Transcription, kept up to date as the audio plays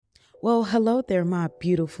Well, hello there, my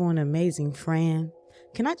beautiful and amazing friend.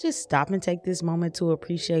 Can I just stop and take this moment to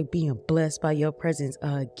appreciate being blessed by your presence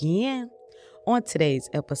again? On today's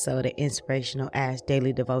episode of Inspirational Ash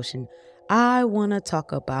Daily Devotion, I want to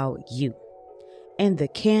talk about you and the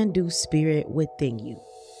can-do spirit within you.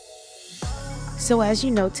 So as you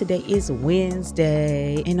know, today is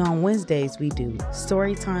Wednesday, and on Wednesdays we do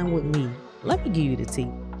story time with me. Let me give you the tea.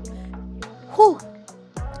 Whew.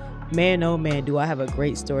 Man, oh man, do I have a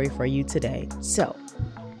great story for you today. So,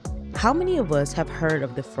 how many of us have heard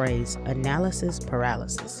of the phrase analysis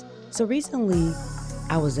paralysis? So recently,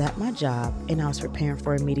 I was at my job and I was preparing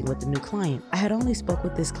for a meeting with a new client. I had only spoke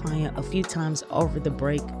with this client a few times over the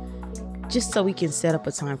break, just so we can set up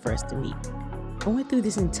a time for us to meet. I went through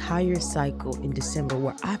this entire cycle in December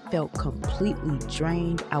where I felt completely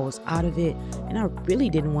drained. I was out of it and I really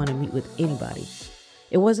didn't want to meet with anybody.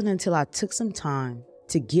 It wasn't until I took some time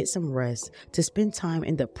to get some rest, to spend time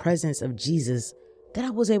in the presence of Jesus, that I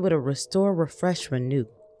was able to restore, refresh, renew.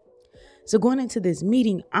 So going into this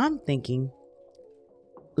meeting, I'm thinking,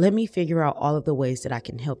 let me figure out all of the ways that I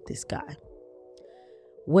can help this guy.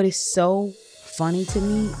 What is so funny to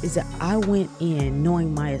me is that I went in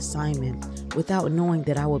knowing my assignment without knowing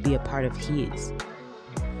that I would be a part of his.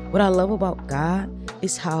 What I love about God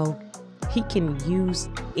is how He can use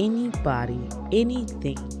anybody,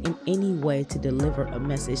 anything, in any way to deliver a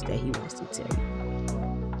message that He wants to tell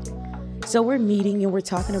you. So we're meeting and we're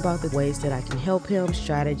talking about the ways that I can help him,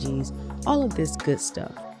 strategies, all of this good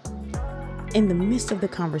stuff. In the midst of the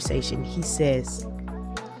conversation, he says,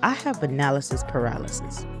 I have analysis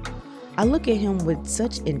paralysis. I look at him with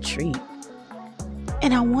such intrigue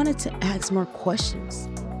and I wanted to ask more questions.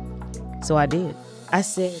 So I did. I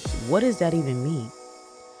said, what does that even mean?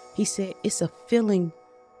 He said, it's a feeling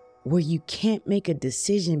where you can't make a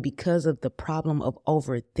decision because of the problem of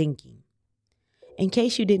overthinking. In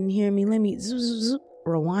case you didn't hear me, let me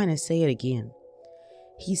rewind and say it again.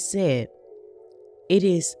 He said, it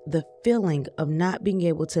is the feeling of not being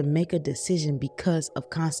able to make a decision because of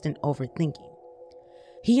constant overthinking.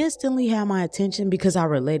 He instantly had my attention because I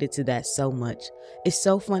related to that so much. It's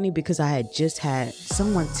so funny because I had just had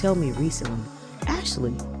someone tell me recently,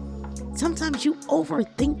 Ashley, sometimes you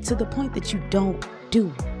overthink to the point that you don't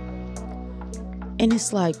do. And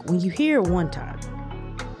it's like when you hear it one time,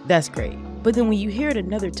 that's great. But then when you hear it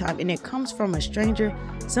another time and it comes from a stranger,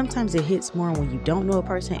 sometimes it hits more when you don't know a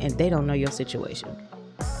person and they don't know your situation.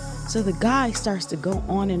 So the guy starts to go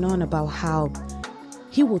on and on about how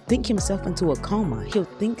he will think himself into a coma. He'll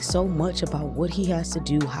think so much about what he has to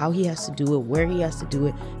do, how he has to do it, where he has to do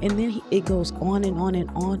it. And then it goes on and on and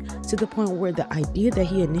on to the point where the idea that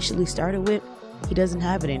he initially started with, he doesn't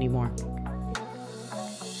have it anymore.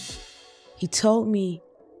 He told me,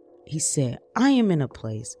 he said, I am in a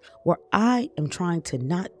place where I am trying to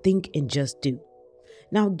not think and just do.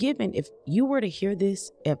 Now, given if you were to hear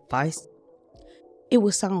this advice, it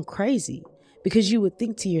would sound crazy because you would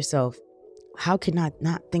think to yourself, how can I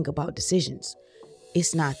not think about decisions?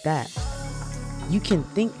 It's not that. You can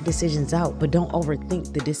think decisions out, but don't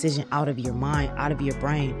overthink the decision out of your mind, out of your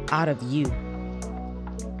brain, out of you.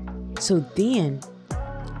 So then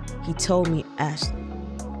he told me, Ashley,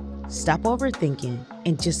 stop overthinking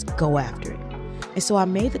and just go after it. And so I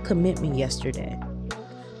made the commitment yesterday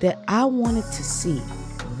that I wanted to see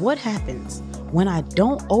what happens when I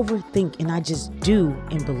don't overthink and I just do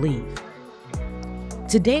and believe.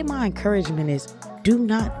 Today, my encouragement is do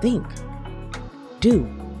not think, do.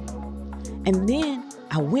 And then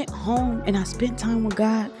I went home and I spent time with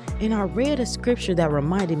God and I read a scripture that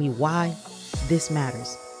reminded me why this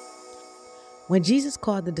matters. When Jesus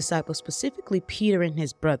called the disciples, specifically Peter and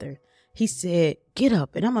his brother, he said, get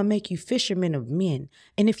up and I'm going to make you fishermen of men.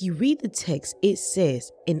 And if you read the text, it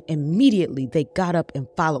says, and immediately they got up and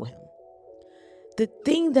followed him. The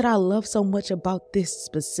thing that I love so much about this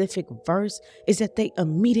specific verse is that they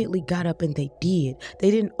immediately got up and they did.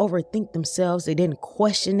 They didn't overthink themselves. They didn't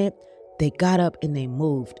question it. They got up and they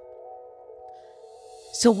moved.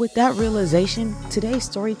 So with that realization, today's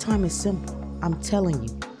story time is simple. I'm telling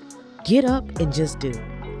you, get up and just do.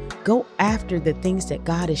 Go after the things that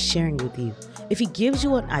God is sharing with you. If He gives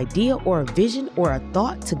you an idea or a vision or a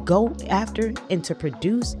thought to go after and to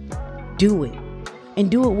produce, do it. And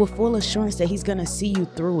do it with full assurance that He's going to see you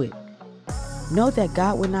through it. Know that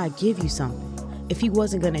God would not give you something if He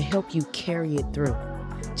wasn't going to help you carry it through.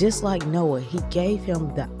 Just like Noah, He gave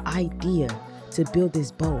him the idea to build this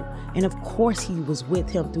boat. And of course, He was with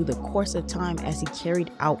him through the course of time as he carried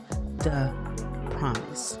out the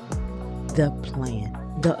promise, the plan,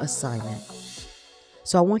 the assignment.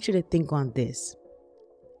 So I want you to think on this.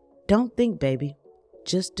 Don't think, baby.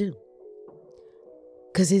 Just do.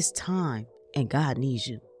 because it's time and God needs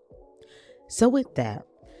you. So with that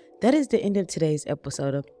is the end of today's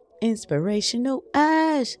episode of Inspirational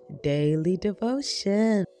Ash Daily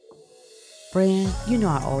Devotion. Friend, you know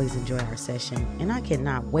I always enjoy our session, and I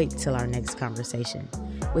cannot wait till our next conversation.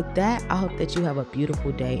 With that, I hope that you have a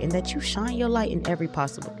beautiful day and that you shine your light in every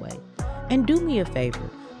possible way. And do me a favor,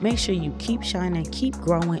 make sure you keep shining, keep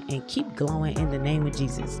growing, and keep glowing in the name of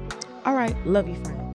Jesus. All right, love you, friend.